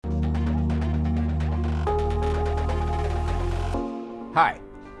Hi,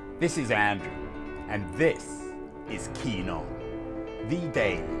 this is Andrew, and this is Keen On, the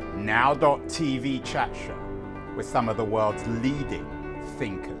daily now.tv chat show with some of the world's leading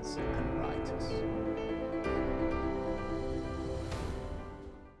thinkers and writers.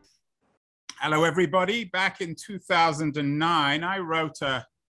 Hello, everybody. Back in 2009, I wrote a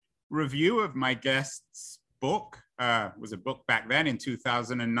review of my guest's book. It was a book back then in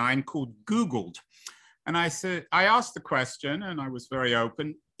 2009 called Googled. And I asked the question, and I was very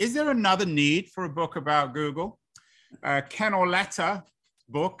open, is there another need for a book about Google? Ken Aulete's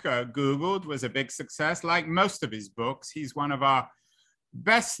book, Googled, was a big success. Like most of his books, he's one of our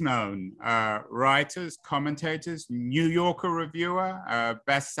best-known writers, commentators, New Yorker reviewer,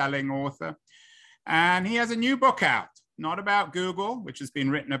 best-selling author. And he has a new book out, not about Google, which has been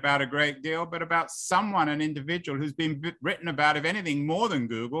written about a great deal, but about someone, an individual who's been written about, if anything, more than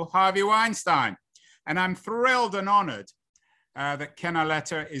Google, Harvey Weinstein. And I'm thrilled and honored that Ken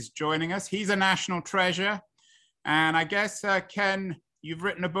Aulete is joining us. He's a national treasure. And I guess, Ken, you've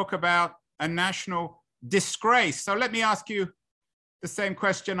written a book about a national disgrace. So let me ask you the same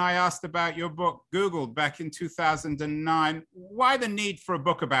question I asked about your book, Googled, back in 2009. Why the need for a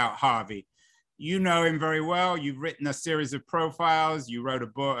book about Harvey? You know him very well. You've written a series of profiles. You wrote a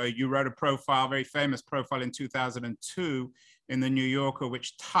book. You wrote a profile, very famous profile in 2002 in the New Yorker,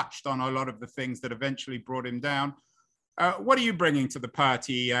 which touched on a lot of the things that eventually brought him down. What are you bringing to the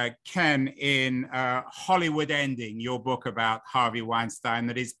party, Ken, in Hollywood Ending, your book about Harvey Weinstein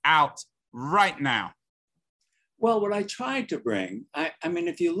that is out right now? Well, what I tried to bring, I mean,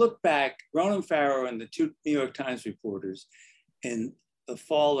 if you look back, Ronan Farrow and the two New York Times reporters in the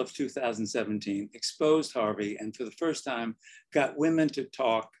fall of 2017 exposed Harvey and for the first time got women to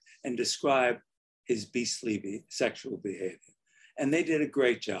talk and describe his beastly sexual behavior. And they did a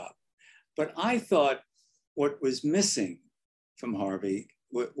great job. But I thought what was missing from Harvey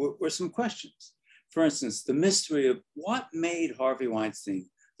were some questions. For instance, the mystery of what made Harvey Weinstein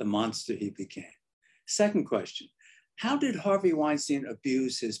the monster he became. Second question, how did Harvey Weinstein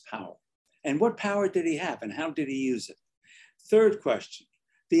abuse his power? And what power did he have and how did he use it? Third question,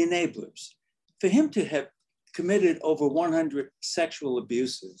 the enablers. For him to have committed over 100 sexual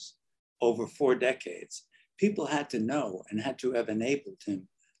abuses over 4 decades, people had to know and had to have enabled him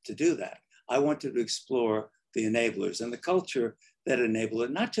to do that. I wanted to explore the enablers and the culture that enabled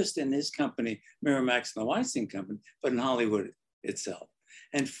it, not just in his company, Miramax and the Weinstein Company, but in Hollywood itself.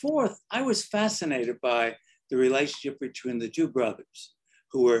 And fourth, I was fascinated by the relationship between the two brothers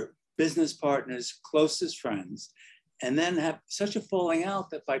who were business partners, closest friends, and then have such a falling out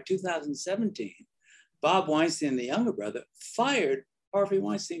that by 2017, Bob Weinstein, the younger brother, fired Harvey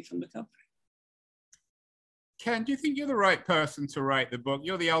Weinstein from the company. Ken, do you think you're the right person to write the book?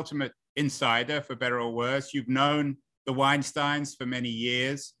 You're the ultimate insider, for better or worse. You've known the Weinsteins for many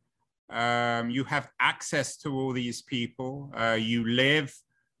years. You have access to all these people. You live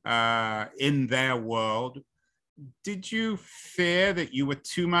in their world. Did you fear that you were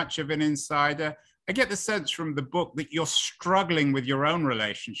too much of an insider? I get the sense from the book that you're struggling with your own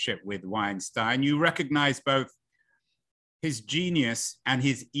relationship with Weinstein. You recognize both his genius and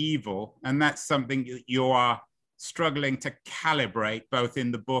his evil, and that's something that you are struggling to calibrate both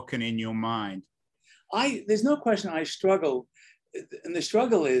in the book and in your mind. There's no question I struggle. And the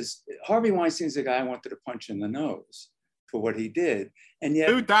struggle is Harvey Weinstein's the guy I wanted to punch in the nose for what he did. And yet—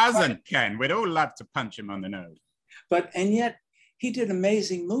 Who doesn't, Ken? We'd all love to punch him on the nose. And yet he did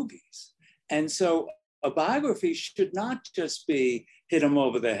amazing movies. And so a biography should not just be hit him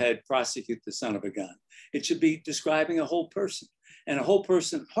over the head, prosecute the son of a gun. It should be describing a whole person. And a whole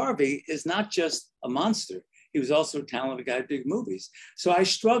person, Harvey, is not just a monster. He was also a talented guy, big movies. So I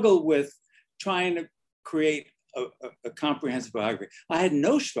struggled with trying to create a comprehensive biography. I had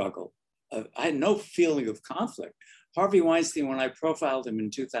no struggle. I had no feeling of conflict. Harvey Weinstein, when I profiled him in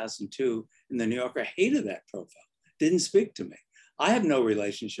 2002 in the New Yorker, hated that profile, didn't speak to me. I have no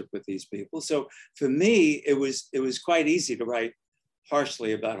relationship with these people. So for me, it was quite easy to write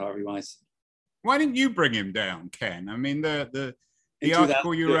harshly about Harvey Weinstein. Why didn't you bring him down, Ken? I mean, the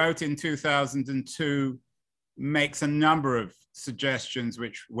article you wrote in 2002 makes a number of suggestions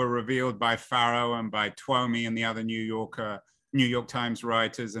which were revealed by Farrow and by Twomey and the other New York Times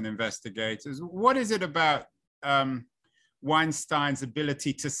writers and investigators. What is it about Weinstein's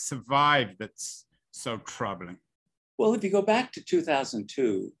ability to survive that's so troubling? Well, if you go back to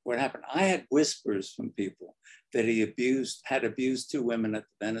 2002, what happened? I had whispers from people that he had abused 2 women at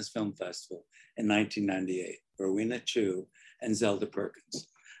the Venice Film Festival in 1998, Rowena Chu and Zelda Perkins,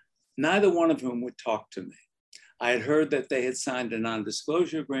 neither one of whom would talk to me. I had heard that they had signed a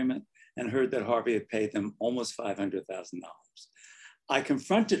non-disclosure agreement and heard that Harvey had paid them almost $500,000. I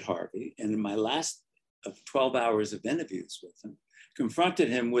confronted Harvey, and in my last of 12 hours of interviews with him, confronted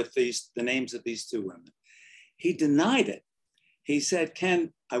him with the names of these two women. He denied it. He said,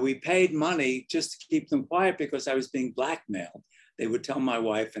 Ken, we paid money just to keep them quiet because I was being blackmailed. They would tell my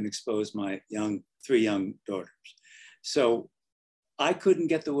wife and expose my three young daughters. So I couldn't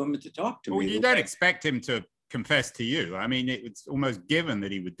get the women to talk to me. Well, you don't expect him to confess to you. I mean, it's almost given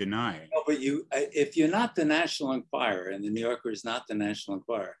that he would deny it. No, but if you're not the National Enquirer, and the New Yorker is not the National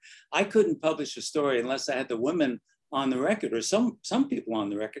Enquirer, I couldn't publish a story unless I had the women on the record, or some people on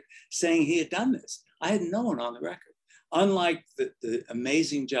the record, saying he had done this. I had no one on the record. Unlike the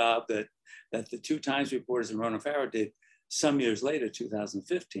amazing job that the two Times reporters and Ronan Farrow did some years later,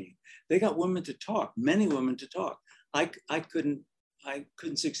 2015, they got women to talk, many women to talk. I couldn't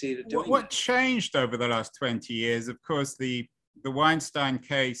succeed at doing what changed over the last 20 years? Of course, the Weinstein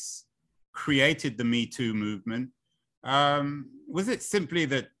case created the Me Too movement. Was it simply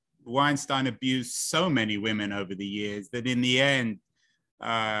that Weinstein abused so many women over the years that in the end,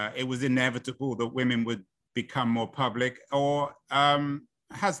 it was inevitable that women would become more public? Or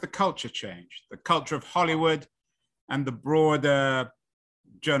has the culture changed? The culture of Hollywood and the broader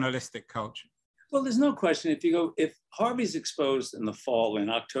journalistic culture? Well, there's no question. If Harvey's exposed in the fall, in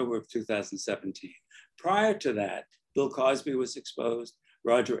October of 2017, prior to that, Bill Cosby was exposed,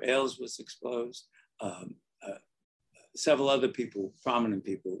 Roger Ailes was exposed, several other people, prominent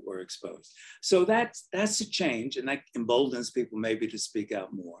people, were exposed. So that's a change, and that emboldens people maybe to speak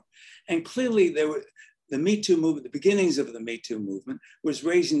out more. And clearly, the Me Too movement, the beginnings of the Me Too movement, was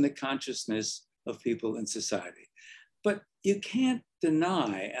raising the consciousness of people in society. But you can't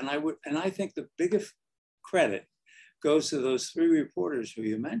deny, and I think the biggest credit goes to those three reporters who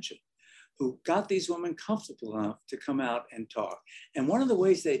you mentioned, who got these women comfortable enough to come out and talk. And one of the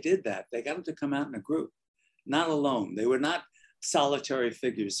ways they did that, they got them to come out in a group, not alone. They were not solitary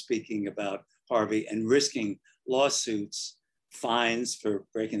figures speaking about Harvey and risking lawsuits, fines for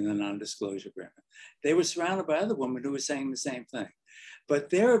breaking the non-disclosure agreement. They were surrounded by other women who were saying the same thing. But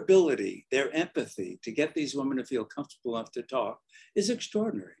their ability, their empathy to get these women to feel comfortable enough to talk is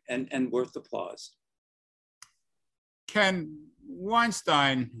extraordinary and worth applause. Ken,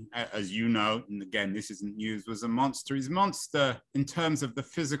 Weinstein, as you know, and again, this isn't news, was a monster. He's a monster in terms of the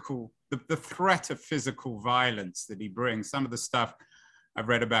physical, the threat of physical violence that he brings. Some of the stuff I've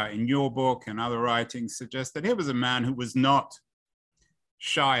read about in your book and other writings suggest that he was a man who was not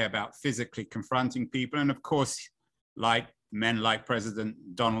shy about physically confronting people. And of course, like men like President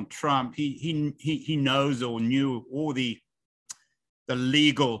Donald Trump, he knows or knew all the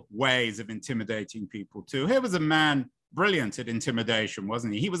legal ways of intimidating people too. He was a man brilliant at intimidation,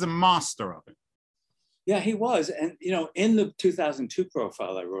 wasn't he? He was a master of it. Yeah, he was. And, you know, in the 2002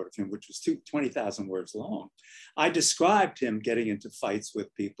 profile I wrote of him, which was 20,000 words long, I described him getting into fights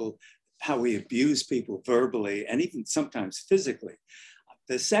with people, how he abused people verbally and even sometimes physically.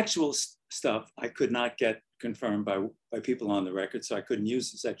 The sexual stuff I could not get confirmed by people on the record, so I couldn't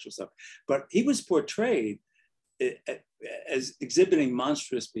use the sexual stuff. But he was portrayed as exhibiting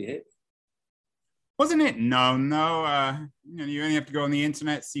monstrous behavior. Wasn't it known, though? You only have to go on the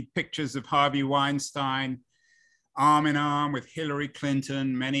internet, see pictures of Harvey Weinstein arm in arm with Hillary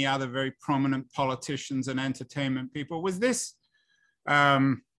Clinton, many other very prominent politicians and entertainment people. Was this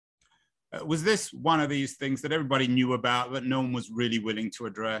one of these things that everybody knew about, but no one was really willing to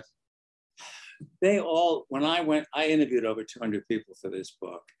address? When I interviewed over 200 people for this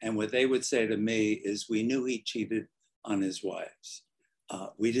book, and what they would say to me is, we knew he cheated on his wives.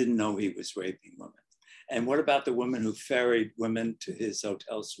 We didn't know he was raping women. And what about the women who ferried women to his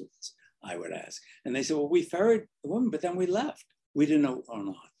hotel suites, I would ask. And they said, well, we ferried the women, but then we left. We didn't know or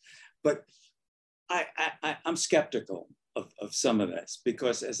not. But I'm skeptical of some of this,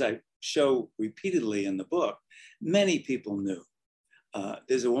 because as I show repeatedly in the book, many people knew.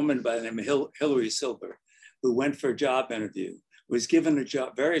 There's a woman by the name of Hillary Silver who went for a job interview, was given a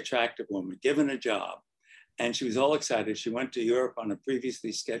job, very attractive woman, given a job. And she was all excited. She went to Europe on a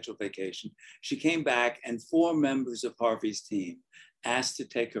previously scheduled vacation. She came back and 4 members of Harvey's team asked to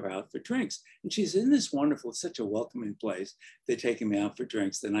take her out for drinks. And she's in this wonderful, such a welcoming place. They're taking me out for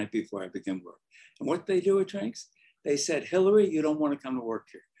drinks the night before I begin work. And what they do at drinks? They said, Hillary, you don't want to come to work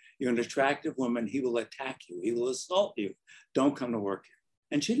here. You're an attractive woman. He will attack you. He will assault you. Don't come to work here.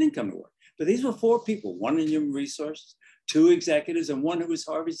 And she didn't come to work. But these were 4 people, 1 in human resources, 2 executives, and 1 who was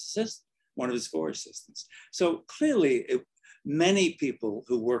Harvey's assistant, one of his 4 assistants. So clearly, many people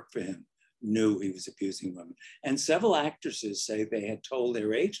who worked for him knew he was abusing women. And several actresses say they had told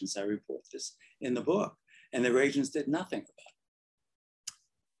their agents, I report this in the book, and their agents did nothing about it.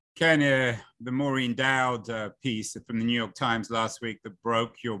 Ken, the Maureen Dowd piece from the New York Times last week that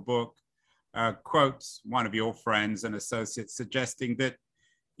broke your book quotes one of your friends and associates suggesting that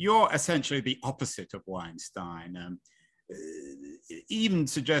you're essentially the opposite of Weinstein, even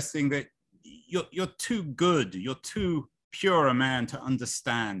suggesting that you're too good, you're too pure a man to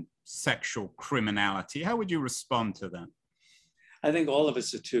understand sexual criminality. How would you respond to that? I think all of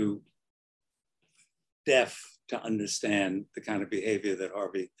us are too deaf to understand the kind of behavior that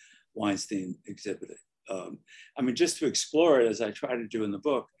Harvey Weinstein exhibited. I mean, just to explore it, as I try to do in the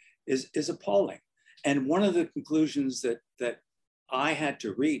book, is appalling. And one of the conclusions that I had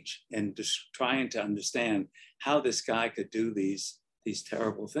to reach in just trying to understand how this guy could do these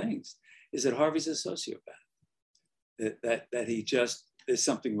terrible things is that Harvey's a sociopath. That he just, there's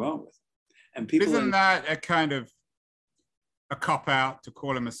something wrong with him. And people isn't that a kind of a cop-out to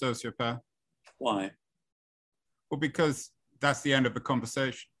call him a sociopath? Why? Well, because that's the end of the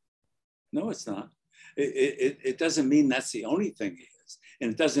conversation. No, it's not. It doesn't mean that's the only thing he is.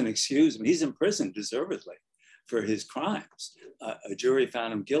 And it doesn't excuse him. He's in prison deservedly for his crimes. A jury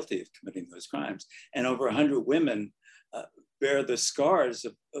found him guilty of committing those crimes. And over 100 women bear the scars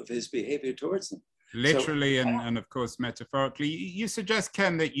of his behavior towards them. Literally and of course, metaphorically. You suggest,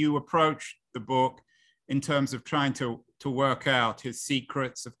 Ken, that you approach the book in terms of trying to work out his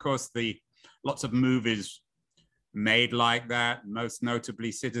secrets. Of course, lots of movies made like that, most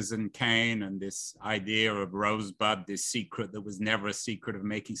notably Citizen Kane and this idea of Rosebud, this secret that was never a secret of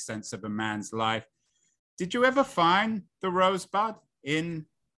making sense of a man's life. Did you ever find the Rosebud in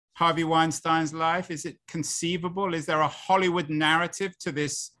Harvey Weinstein's life? Is it conceivable? Is there a Hollywood narrative to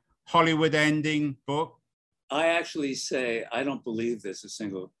this Hollywood ending book? I actually say I don't believe there's a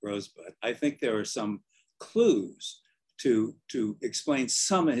single Rosebud. I think there are some clues to explain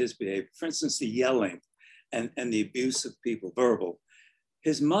some of his behavior. For instance, the yelling and the abuse of people, verbal.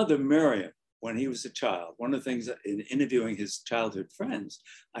 His mother, Miriam, when he was a child, one of the things in interviewing his childhood friends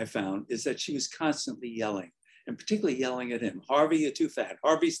I found is that she was constantly yelling, and particularly yelling at him. Harvey, you're too fat.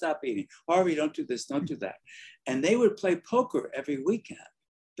 Harvey, stop eating. Harvey, don't do this, don't do that. And they would play poker every weekend,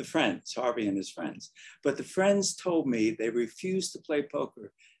 the friends, Harvey and his friends. But the friends told me they refused to play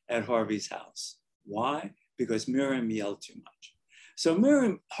poker at Harvey's house. Why? Because Miriam yelled too much.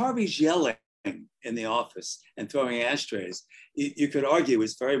 So Harvey's yelling in the office and throwing ashtrays, you could argue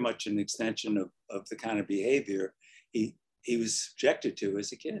is very much an extension of the kind of behavior he was subjected to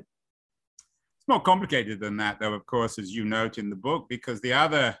as a kid. It's more complicated than that, though, of course, as you note in the book, because the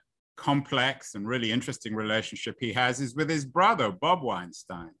other complex and really interesting relationship he has is with his brother, Bob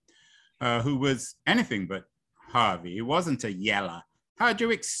Weinstein, who was anything but Harvey. He wasn't a yeller. How do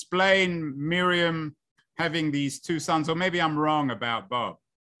you explain Miriam having these two sons? Or maybe I'm wrong about Bob.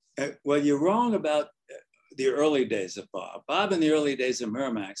 Well, you're wrong about the early days of Bob. Bob in the early days of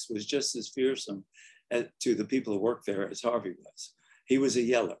Miramax was just as fearsome to the people who worked there as Harvey was. He was a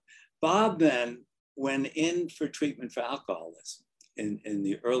yeller. Bob then went in for treatment for alcoholism in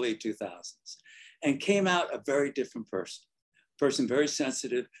the early 2000s and came out a very different person, very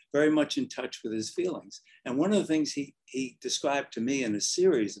sensitive, very much in touch with his feelings. And one of the things he described to me in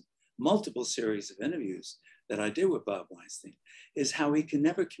multiple series of interviews that I did with Bob Weinstein is how he can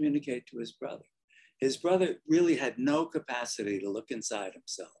never communicate to his brother. His brother really had no capacity to look inside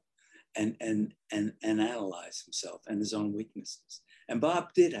himself and analyze himself and his own weaknesses. And Bob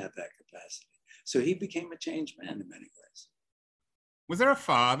did have that capacity. So he became a changed man in many ways. Was there a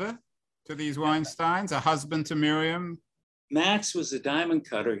father to these Weinsteins, a husband to Miriam? Max was a diamond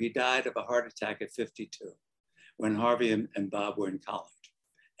cutter. He died of a heart attack at 52 when Harvey and Bob were in college.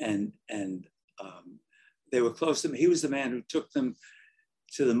 And they were close to him. He was the man who took them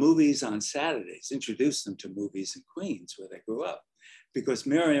to the movies on Saturdays, introduced them to movies in Queens where they grew up, because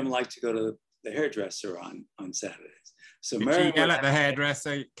Miriam liked to go to the hairdresser on Saturdays. So did Miriam she yell at the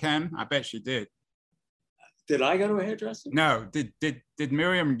hairdresser, Ken? I bet she did. Did I go to a hairdresser? No. Did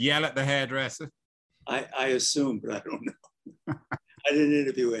Miriam yell at the hairdresser? I assume, but I don't know. I didn't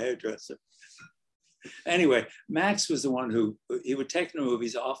interview a hairdresser. Anyway, Max was the one who, he would take them to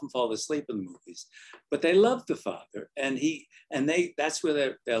movies, often fall asleep in the movies, but they loved the father, and that's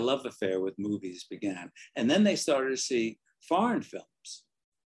where their love affair with movies began. And then they started to see foreign films,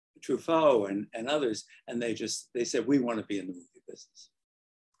 Truffaut and others, and they said, we want to be in the movie business.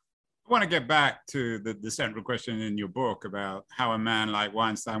 I want to get back to the central question in your book about how a man like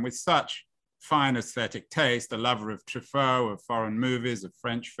Weinstein, with such fine aesthetic taste, a lover of Truffaut, of foreign movies, of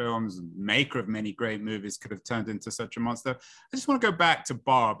French films, and maker of many great movies, could have turned into such a monster. I just want to go back to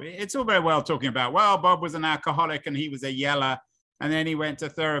Bob. It's all very well talking about, well, Bob was an alcoholic and he was a yeller, and then he went to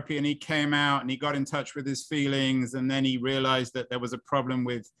therapy and he came out and he got in touch with his feelings, and then he realized that there was a problem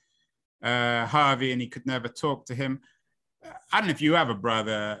with Harvey, and he could never talk to him. I don't know if you have a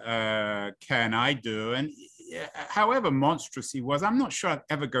brother, Ken. I do. And however monstrous he was, I'm not sure I'd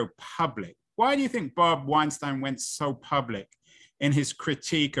ever go public. Why do you think Bob Weinstein went so public in his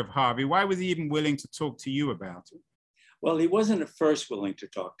critique of Harvey? Why was he even willing to talk to you about it? Well, he wasn't at first willing to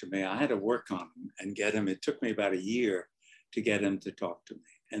talk to me. I had to work on him and get him. It took me about a year to get him to talk to me.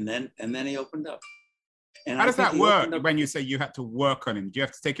 And then he opened up. And how does that work when you say you had to work on him? Do you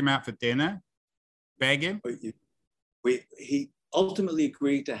have to take him out for dinner? Beg him? He ultimately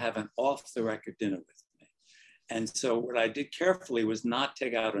agreed to have an off-the-record dinner with me. And so what I did carefully was not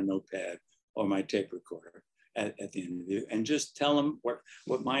take out a notepad or my tape recorder at the interview and just tell him what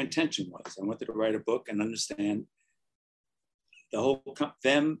my intention was. I wanted to write a book and understand the whole,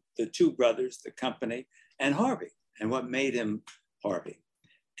 the two brothers, the company, and Harvey, and what made him Harvey.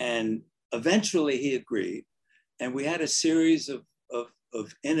 And eventually he agreed. And we had a series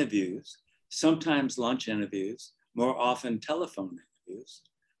of interviews, sometimes lunch interviews, more often telephone interviews,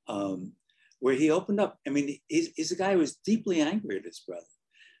 where he opened up. I mean, he's a guy who was deeply angry at his brother.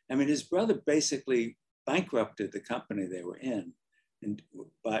 I mean, his brother basically bankrupted the company they were in, and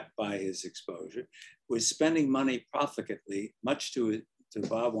by his exposure, was spending money profligately, much to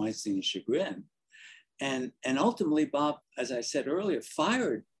Bob Weinstein's chagrin. And ultimately, Bob, as I said earlier,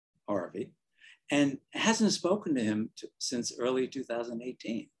 fired Harvey and hasn't spoken to him since early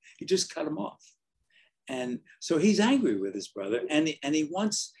 2018. He just cut him off. And so he's angry with his brother, and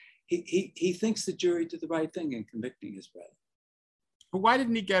he thinks the jury did the right thing in convicting his brother. But why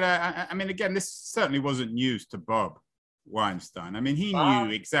didn't he get I mean, again, this certainly wasn't news to Bob Weinstein. I mean, he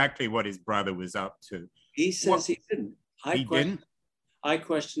knew exactly what his brother was up to. He says he didn't. I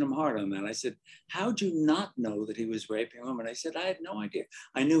questioned him hard on that. I said, how'd you not know that he was raping women? I said, I had no idea.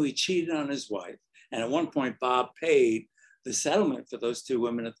 I knew he cheated on his wife. And at one point, Bob paid the settlement for those two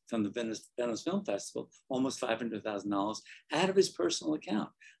women from the Venice Film Festival, almost $500,000 out of his personal account.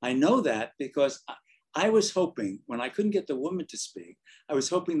 I know that because I was hoping, when I couldn't get the woman to speak, I was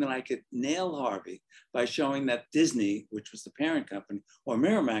hoping that I could nail Harvey by showing that Disney, which was the parent company, or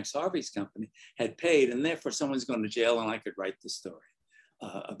Miramax, Harvey's company, had paid, and therefore someone's going to jail and I could write the story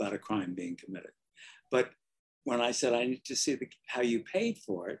about a crime being committed. But when I said, I need to see how you paid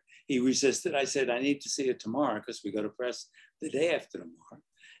for it, he resisted. I said, I need to see it tomorrow because we go to press the day after tomorrow.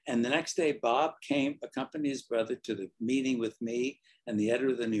 And the next day, Bob came, accompanied his brother to the meeting with me and the editor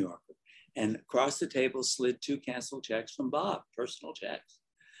of the New Yorker, and across the table slid 2 canceled checks from Bob, personal checks.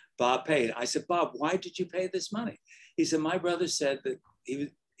 Bob paid. I said, Bob, why did you pay this money? He said, my brother said that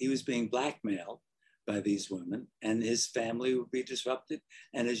he was being blackmailed by these women and his family would be disrupted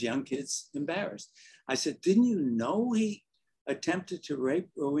and his young kids embarrassed. I said, didn't you know he attempted to rape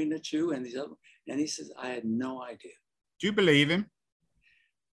Rowena Chu and these other? And he says, I had no idea. Do you believe him?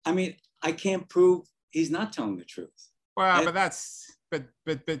 I mean, I can't prove he's not telling the truth. Well,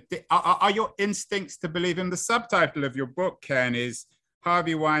 but are your instincts to believe him? The subtitle of your book, Ken, is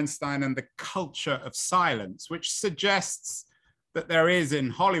Harvey Weinstein and the Culture of Silence, which suggests that there is, in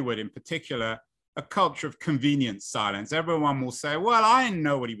Hollywood in particular, a culture of convenient silence. Everyone will say, well, I didn't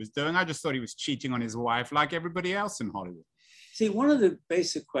know what he was doing. I just thought he was cheating on his wife like everybody else in Hollywood. See, one of the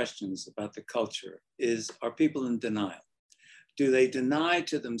basic questions about the culture is, are people in denial? Do they deny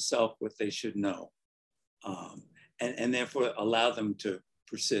to themselves what they should know? And therefore allow them to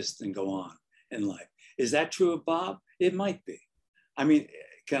persist and go on in life. Is that true of Bob? It might be. I mean,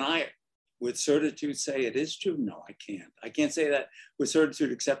 can I with certitude say it is true? No, I can't. I can't say that with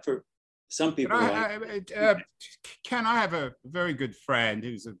certitude except for some people. Ken, I have a very good friend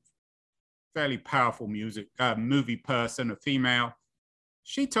who's a fairly powerful movie person, a female.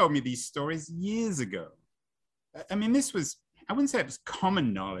 She told me these stories years ago. I mean, this was, I wouldn't say it was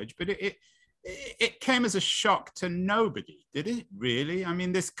common knowledge, but it came as a shock to nobody, did it really? I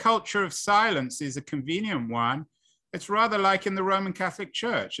mean, this culture of silence is a convenient one. It's rather like in the Roman Catholic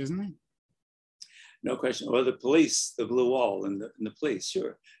Church, isn't it? No question. Or the police, the blue wall and the police,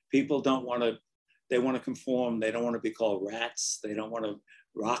 sure. People don't want to, they want to conform. They don't want to be called rats. They don't want to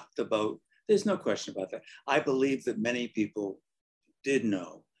rock the boat. There's no question about that. I believe that many people did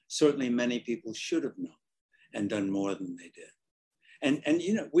know. Certainly many people should have known and done more than they did. And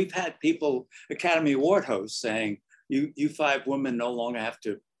you know, we've had people, Academy Award hosts saying, you 5 women no longer have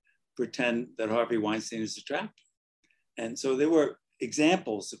to pretend that Harvey Weinstein is attractive. And so there were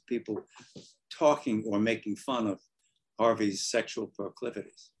examples of people talking or making fun of Harvey's sexual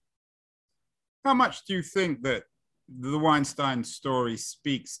proclivities. How much do you think that the Weinstein story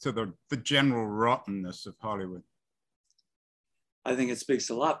speaks to the general rottenness of Hollywood? I think it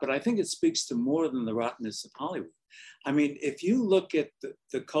speaks a lot, but I think it speaks to more than the rottenness of Hollywood. I mean, if you look at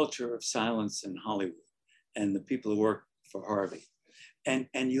the culture of silence in Hollywood and the people who work for Harvey, and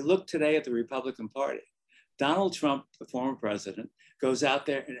you look today at the Republican Party, Donald Trump, the former president, goes out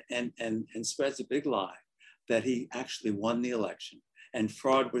there and spreads a big lie that he actually won the election and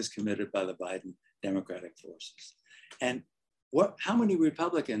fraud was committed by the Biden Democratic forces. And how many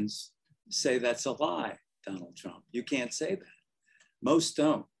Republicans say that's a lie, Donald Trump? You can't say that. Most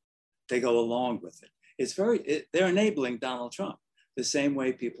don't. They go along with it. They're enabling Donald Trump the same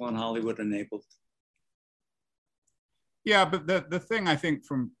way people in Hollywood enabled. Yeah, but the thing I think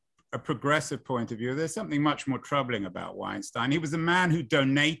from a progressive point of view, there's something much more troubling about Weinstein. He was a man who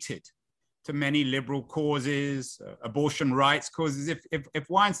donated to many liberal causes, abortion rights causes. If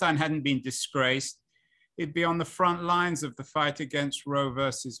Weinstein hadn't been disgraced, he'd be on the front lines of the fight against Roe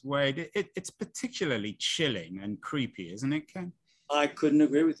versus Wade. It's particularly chilling and creepy, isn't it, Ken? I couldn't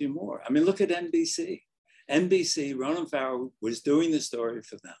agree with you more. I mean, look at NBC. NBC, Ronan Farrow was doing the story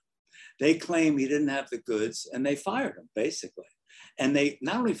for them. They claim he didn't have the goods and they fired him, basically. And they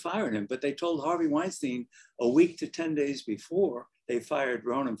not only fired him, but they told Harvey Weinstein a week to 10 days before they fired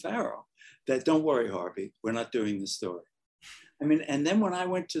Ronan Farrow that, don't worry, Harvey, we're not doing the story. I mean, and then when I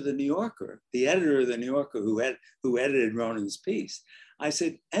went to the New Yorker, the editor of the New Yorker who edited Ronan's piece, I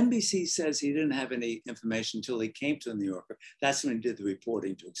said, NBC says he didn't have any information until he came to the New Yorker. That's when he did the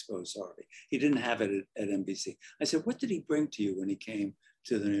reporting to expose Harvey. He didn't have it at NBC. I said, what did he bring to you when he came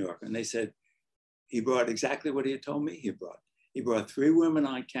to the New Yorker? And they said, he brought exactly what he had told me he brought. He brought 3 women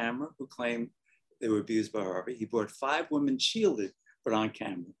on camera who claimed they were abused by Harvey. He brought 5 women shielded, but on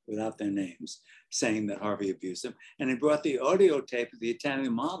camera without their names, saying that Harvey abused them. And he brought the audio tape of the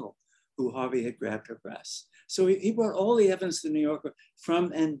Italian model who Harvey had grabbed her breasts. So he brought all the evidence to the New Yorker from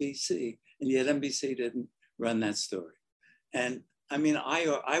NBC, and yet NBC didn't run that story. And I mean,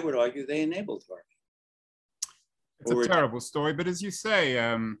 I would argue they enabled Harvey. It's a terrible story, but as you say,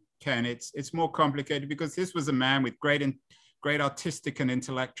 Ken, it's more complicated because this was a man with great artistic and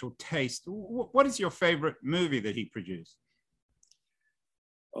intellectual taste. What is your favorite movie that he produced?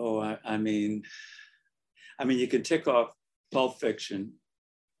 Oh, I mean, you can tick off Pulp Fiction.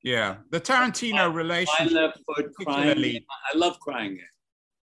 Yeah, the Tarantino relationship. My Left Foot, Crying. I love Crying Game.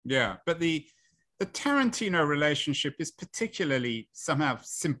 Yeah, but the Tarantino relationship is particularly somehow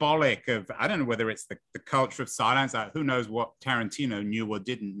symbolic of, I don't know whether it's the culture of silence. Who knows what Tarantino knew or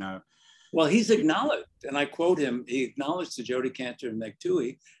didn't know. Well, he's acknowledged, and I quote him, he acknowledged to Jodie Cantor and Meg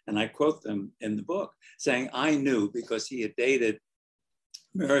Toohey, and I quote them in the book, saying, I knew because he had dated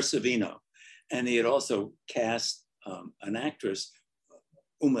Mira Sorvino, and he had also cast an actress,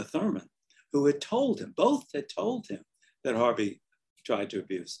 Uma Thurman, who had told him, both had told him that Harvey tried to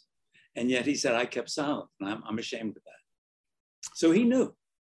abuse him. And yet he said, I kept silent, and I'm ashamed of that. So he knew.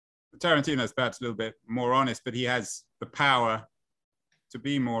 Tarantino is perhaps a little bit more honest, but he has the power to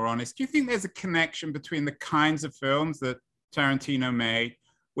be more honest. Do you think there's a connection between the kinds of films that Tarantino made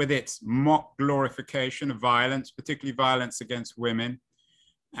with its mock glorification of violence, particularly violence against women,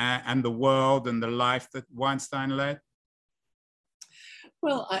 and the world and the life that Weinstein led?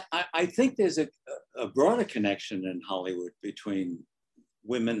 Well, I think there's a broader connection in Hollywood between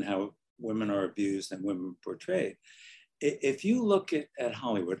women, how women are abused and women portrayed. If you look at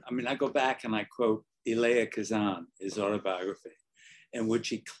Hollywood, I mean, I go back and I quote Elia Kazan, his autobiography, in which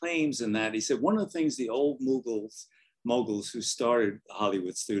he claims in that, he said, one of the things the old moguls who started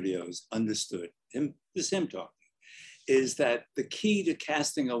Hollywood studios understood, this is him talking, is that the key to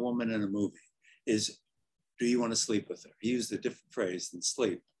casting a woman in a movie is, do you want to sleep with her? He used a different phrase than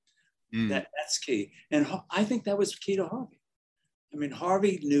sleep. That's key. And I think that was key to Harvey. I mean,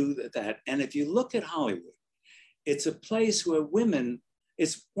 Harvey knew that. And if you look at Hollywood, it's a place where women,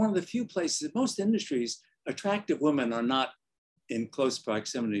 it's one of the few places, in most industries, attractive women are not in close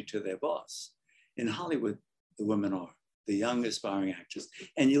proximity to their boss. In Hollywood, the women are, the young aspiring actors.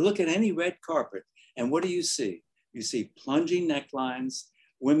 And you look at any red carpet, and what do you see? You see plunging necklines,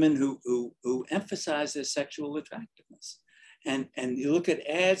 women who emphasize their sexual attractiveness. And you look at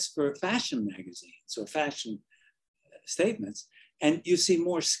ads for fashion magazines or fashion statements, and you see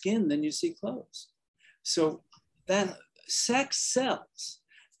more skin than you see clothes. So that sex sells.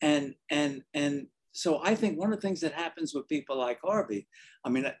 And so I think one of the things that happens with people like Harvey, I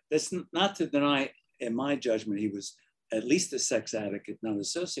mean, that's not to deny, in my judgment, he was at least a sex addict, if not a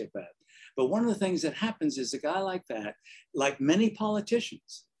sociopath. But one of the things that happens is a guy like that, like many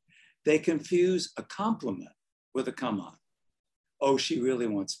politicians, they confuse a compliment with a come on. Oh, she really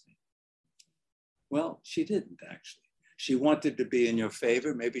wants me. Well, she didn't actually. She wanted to be in your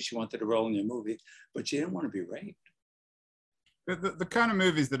favor. Maybe she wanted to role in your movie, but she didn't want to be raped. The kind of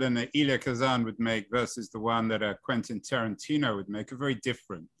movies that an Elia Kazan would make versus the one that a Quentin Tarantino would make are very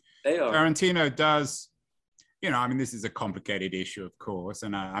different. They are. Tarantino does, you know, I mean, this is a complicated issue, of course,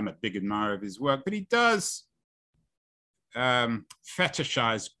 and I'm a big admirer of his work, but he does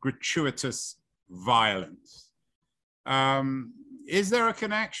fetishize gratuitous violence. Is there a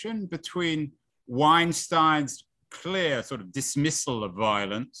connection between Weinstein's clear sort of dismissal of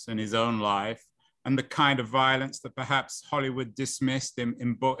violence in his own life and the kind of violence that perhaps Hollywood dismissed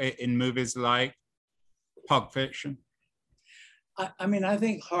in movies like Pulp Fiction? I mean, I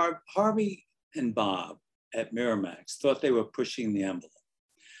think Harvey and Bob at Miramax thought they were pushing the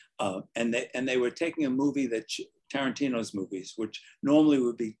envelope. And they were taking a movie that Tarantino's movies, which normally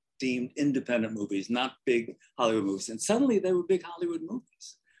would be deemed independent movies, not big Hollywood movies. And suddenly they were big Hollywood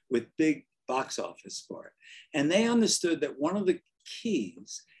movies with big box office for it. And they understood that one of the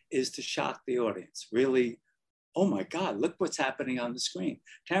keys is to shock the audience. Really, oh my God, look what's happening on the screen.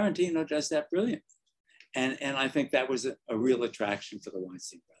 Tarantino does that brilliantly. And I think that was a real attraction for the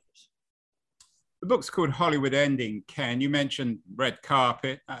Weinstein brothers. The book's called Hollywood Ending, Ken. You mentioned red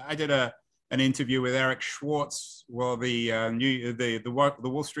carpet. I did an interview with Eric Schwartz, well, the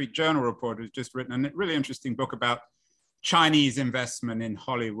Wall Street Journal reporter who's just written a really interesting book about Chinese investment in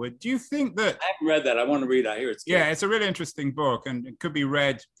Hollywood. Do you think that... I haven't read that. I want to read it. I hear it's good. Yeah, it's a really interesting book, and it could be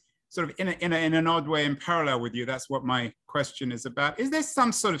read sort of in an odd way in parallel with you. That's what my question is about. Is there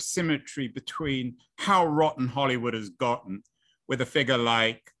some sort of symmetry between how rotten Hollywood has gotten with a figure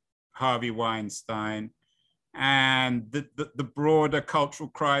like Harvey Weinstein and the broader cultural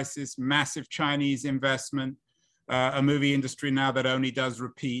crisis, massive Chinese investment, a movie industry now that only does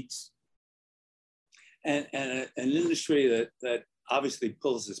repeats? And an industry that obviously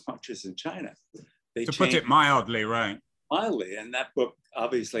pulls its punches in China. To put it mildly, right? Mildly, and that book,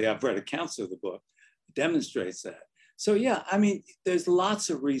 obviously, I've read accounts of the book, demonstrates that. So yeah, I mean, there's lots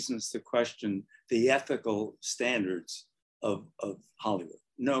of reasons to question the ethical standards of Hollywood.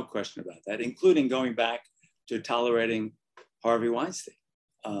 No question about that, including going back to tolerating Harvey Weinstein.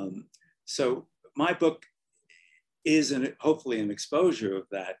 So my book is hopefully an exposure of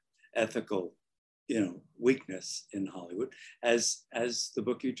that ethical, weakness in Hollywood, as the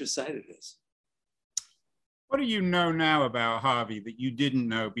book you just cited is. What do you know now about Harvey that you didn't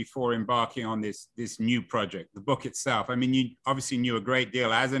know before embarking on this new project, the book itself? I mean, you obviously knew a great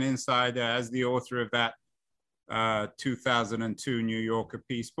deal as an insider, as the author of that 2002 New Yorker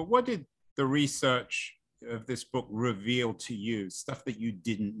piece, but what did the research of this book reveal to you, stuff that you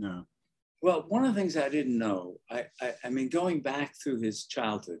didn't know? Well, one of the things I didn't know, I mean, going back through his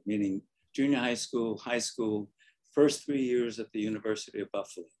childhood, meaning junior high school, first 3 years at the University of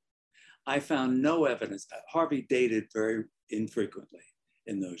Buffalo, I found no evidence. Harvey dated very infrequently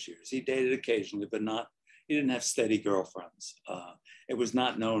in those years. He dated occasionally, but he didn't have steady girlfriends. It was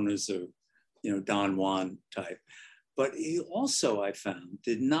not known as a, Don Juan type. But he also, I found,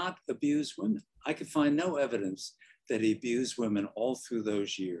 did not abuse women. I could find no evidence that he abused women all through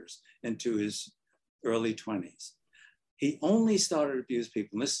those years into his early 20s. He only started to abuse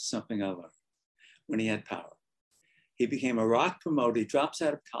people, and this is something I learned, when he had power. He became a rock promoter. He drops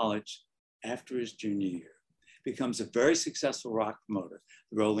out of college after his junior year, becomes a very successful rock promoter.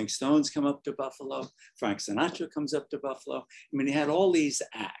 The Rolling Stones come up to Buffalo. Frank Sinatra comes up to Buffalo. I mean, he had all these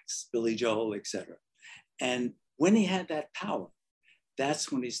acts, Billy Joel, et cetera. And when he had that power,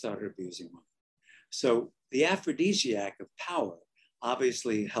 that's when he started abusing women. So the aphrodisiac of power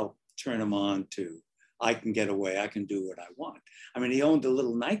obviously helped turn him on to, I can get away, I can do what I want. I mean, he owned a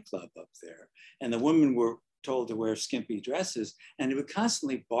little nightclub up there, and the women were told to wear skimpy dresses, and he would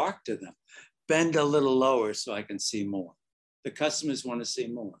constantly bark to them, bend a little lower so I can see more. The customers want to see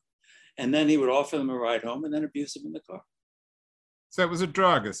more. And then he would offer them a ride home and then abuse them in the car. So it was a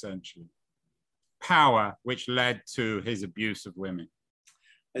drug, essentially. Power, which led to his abuse of women.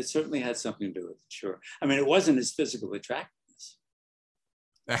 It certainly had something to do with it, sure. I mean, it wasn't his physical attractiveness.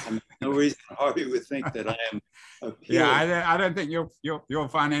 I mean, no reason Harvey would think that I am appealing. Yeah, I don't think you'll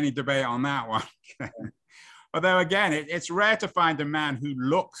find any debate on that one. Although again, it's rare to find a man who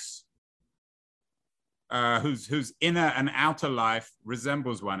looks, whose inner and outer life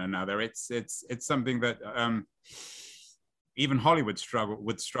resembles one another. It's something that even Hollywood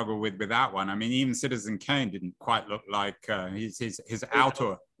would struggle with without one. I mean, even Citizen Kane didn't quite look like his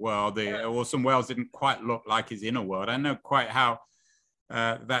outer world. Orson Welles didn't quite look like his inner world. I know quite how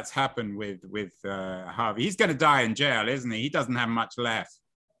that's happened with Harvey. He's going to die in jail, isn't he? He doesn't have much left.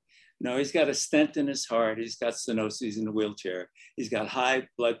 No, he's got a stent in his heart. He's got stenosis. He's in a wheelchair. He's got high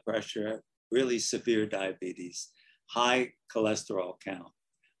blood pressure, really severe diabetes, high cholesterol count.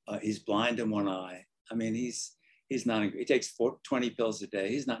 He's blind in one eye. I mean, he's He's not in, he takes 20 pills a day.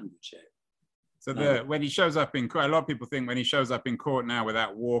 He's not in good shape. So when he shows up in court, a lot of people think when he shows up in court now with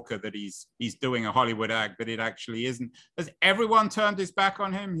that walker that he's doing a Hollywood act, but it actually isn't. Has everyone turned his back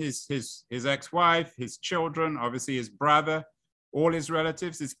on him? His ex-wife, his children, obviously his brother, all his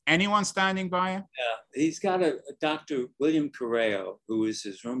relatives. Is anyone standing by him? Yeah, he's got a Dr. William Correo, who is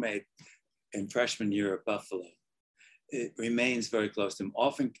his roommate in freshman year at Buffalo. It remains very close to him,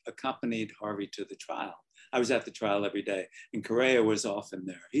 often accompanied Harvey to the trial. I was at the trial every day, and Correa was often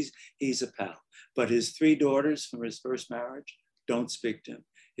there. He's a pal. But his 3 daughters from his first marriage don't speak to him.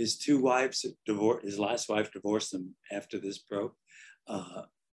 His 2 wives, his last wife divorced him after this broke.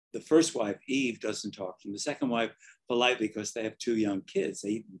 The first wife, Eve, doesn't talk to him. The second wife, politely, because they have 2 young kids,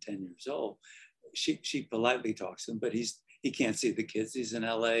 8 and 10 years old, she politely talks to him, but he can't see the kids. He's in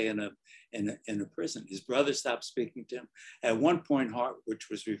LA in a prison. His brother stopped speaking to him. At one point, which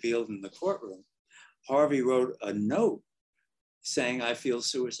was revealed in the courtroom, Harvey wrote a note saying, "I feel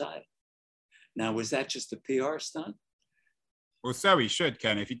suicidal." Now, was that just a PR stunt? Well, so he should,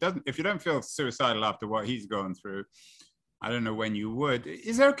 Ken. If you don't feel suicidal after what he's going through, I don't know when you would.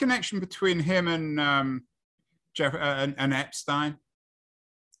 Is there a connection between him and and Epstein?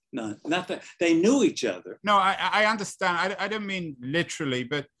 No, not that they knew each other. No, I understand. I don't mean literally,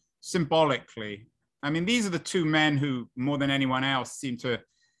 but symbolically. I mean, these are the 2 men who, more than anyone else, seem to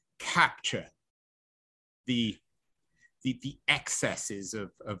capture the excesses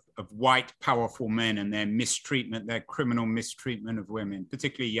of white, powerful men and their mistreatment, their criminal mistreatment of women,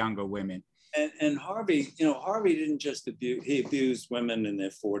 particularly younger women. And Harvey, Harvey didn't just he abused women in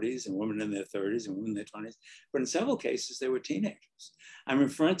their 40s and women in their 30s and women in their 20s, but in several cases, they were teenagers. I mean,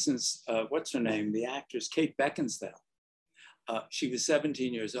 for instance, what's her name? The actress, Kate Beckinsale. She was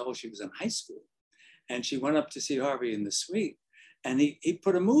 17 years old. She was in high school. And she went up to see Harvey in the suite, and he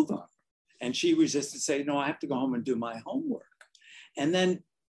put a move on her. And she resisted, saying, "No, I have to go home and do my homework." And then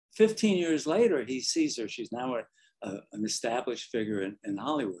 15 years later, he sees her. She's now an established figure in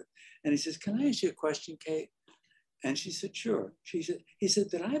Hollywood. And he says, "Can I ask you a question, Kate?" And she said, "Sure." He said,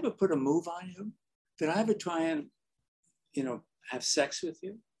 "Did I ever put a move on you? Did I ever try and, have sex with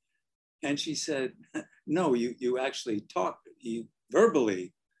you?" And she said, "No, you actually talked, you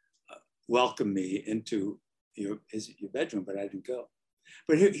verbally welcomed me into your bedroom, but I didn't go."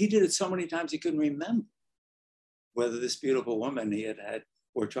 But he did it so many times he couldn't remember whether this beautiful woman he had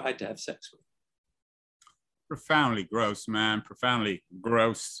or tried to have sex with. Profoundly gross, man. Profoundly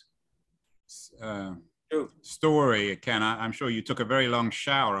gross story, Ken. I'm sure you took a very long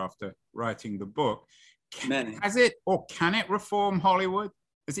shower after writing the book. Has it, or can it reform Hollywood?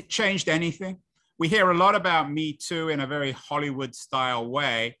 Has it changed anything? We hear a lot about Me Too in a very Hollywood-style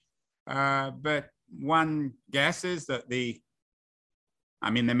way, but one guesses that there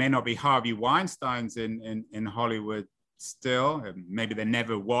may not be Harvey Weinsteins in Hollywood still. Maybe there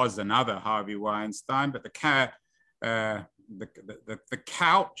never was another Harvey Weinstein, but the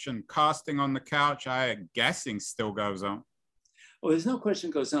couch and casting on the couch, I'm guessing, still goes on. Well, there's no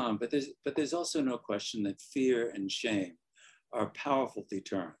question goes on, but there's also no question that fear and shame are powerful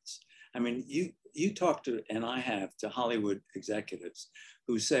deterrents. I mean, you talk to, and I have, to Hollywood executives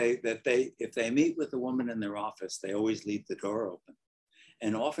who say that if they meet with a woman in their office, they always leave the door open.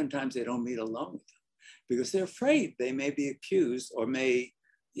 And oftentimes they don't meet alone with them because they're afraid they may be accused or may,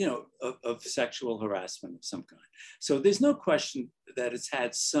 of sexual harassment of some kind. So there's no question that it's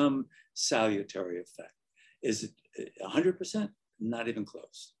had some salutary effect. Is it 100%? Not even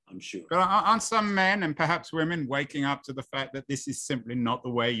close, I'm sure. But aren't some men and perhaps women waking up to the fact that this is simply not the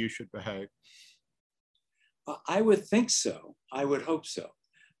way you should behave? I would think so. I would hope so.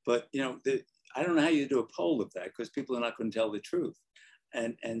 But, I don't know how you do a poll of that because people are not going to tell the truth.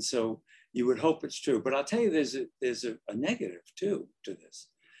 And so you would hope it's true. But I'll tell you, there's a negative too to this.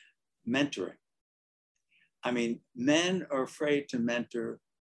 Mentoring. I mean, men are afraid to mentor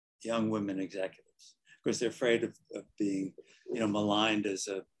young women executives because they're afraid of being, maligned as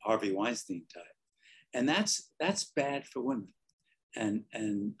a Harvey Weinstein type. And that's bad for women.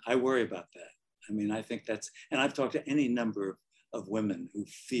 And I worry about that. I mean, I think and I've talked to any number of women who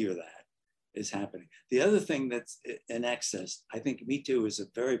fear that is happening. The other thing that's in excess, I think Me Too is a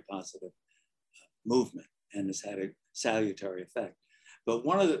very positive movement and has had a salutary effect. But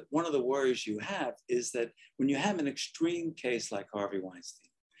one of the worries you have is that when you have an extreme case like Harvey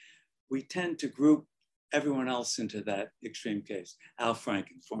Weinstein, we tend to group everyone else into that extreme case. Al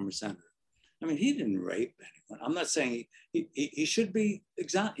Franken, former senator. I mean, he didn't rape anyone. I'm not saying he should be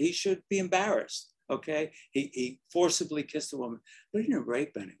he should be embarrassed. Okay, he forcibly kissed a woman, but he didn't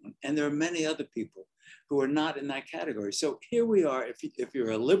rape anyone. And there are many other people who are not in that category. So here we are. If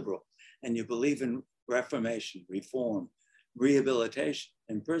you're a liberal and you believe in reformation, reform, rehabilitation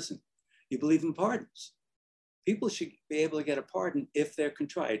in prison. You believe in pardons. People should be able to get a pardon if they're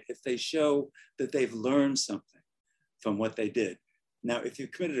contrite, if they show that they've learned something from what they did. Now, if you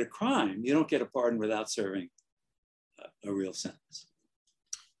committed a crime, you don't get a pardon without serving a real sentence.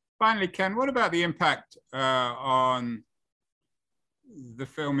 Finally, Ken, what about the impact on the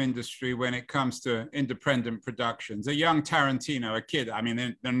film industry when it comes to independent productions? A young Tarantino, a kid, I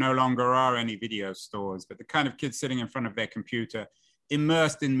mean, there no longer are any video stores, but the kind of kid sitting in front of their computer,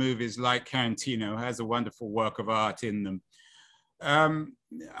 immersed in movies like Tarantino, has a wonderful work of art in them.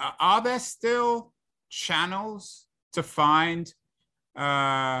 Are there still channels to find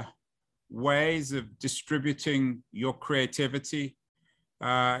ways of distributing your creativity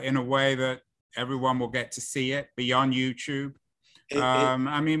in a way that everyone will get to see it beyond YouTube?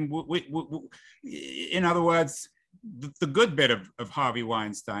 I mean, in other words, the good bit of Harvey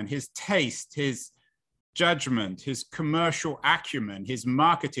Weinstein, his taste, his judgment, his commercial acumen, his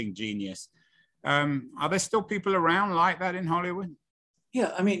marketing genius. Are there still people around like that in Hollywood?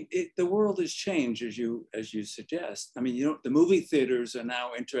 Yeah, I mean, the world has changed as you suggest. I mean, you know, the movie theaters are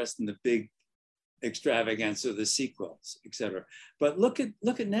now interested in the big extravaganza, the sequels, et cetera. But look at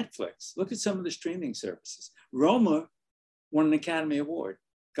Netflix. Look at some of the streaming services. Roma won an Academy Award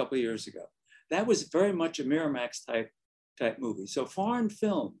a couple of years ago. That was very much a Miramax type movie. So foreign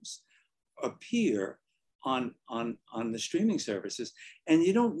films appear on the streaming services, and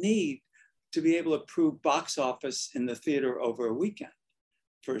you don't need to be able to prove box office in the theater over a weekend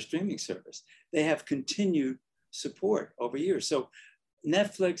for a streaming service. They have continued support over years. So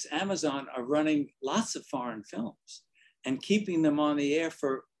Netflix, Amazon are running lots of foreign films and keeping them on the air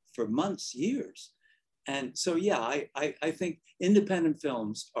for months, years. And so, yeah, I think independent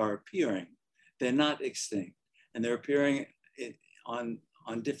films are appearing. They're not extinct, and they're appearing on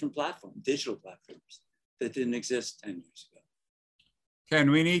different platforms, digital platforms that didn't exist 10 years ago. Ken,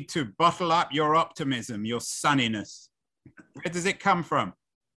 we need to bottle up your optimism, your sunniness. Where does it come from?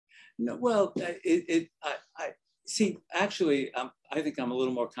 No, well, I see, actually, I think I'm a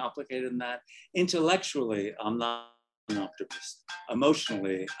little more complicated than that. Intellectually, I'm not an optimist.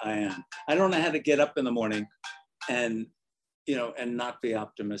 Emotionally, I am. I don't know how to get up in the morning and, you know, and not be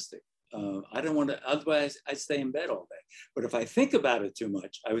optimistic. I don't want to, otherwise I'd stay in bed all day. But if I think about it too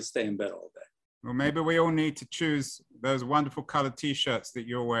much, I would stay in bed all day. Well, maybe we all need to choose those wonderful colored t-shirts that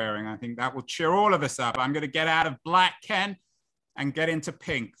you're wearing. I think that will cheer all of us up. I'm going to get out of black, Ken, and get into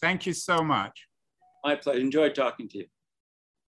pink. Thank you so much. My pleasure. Enjoyed talking to you.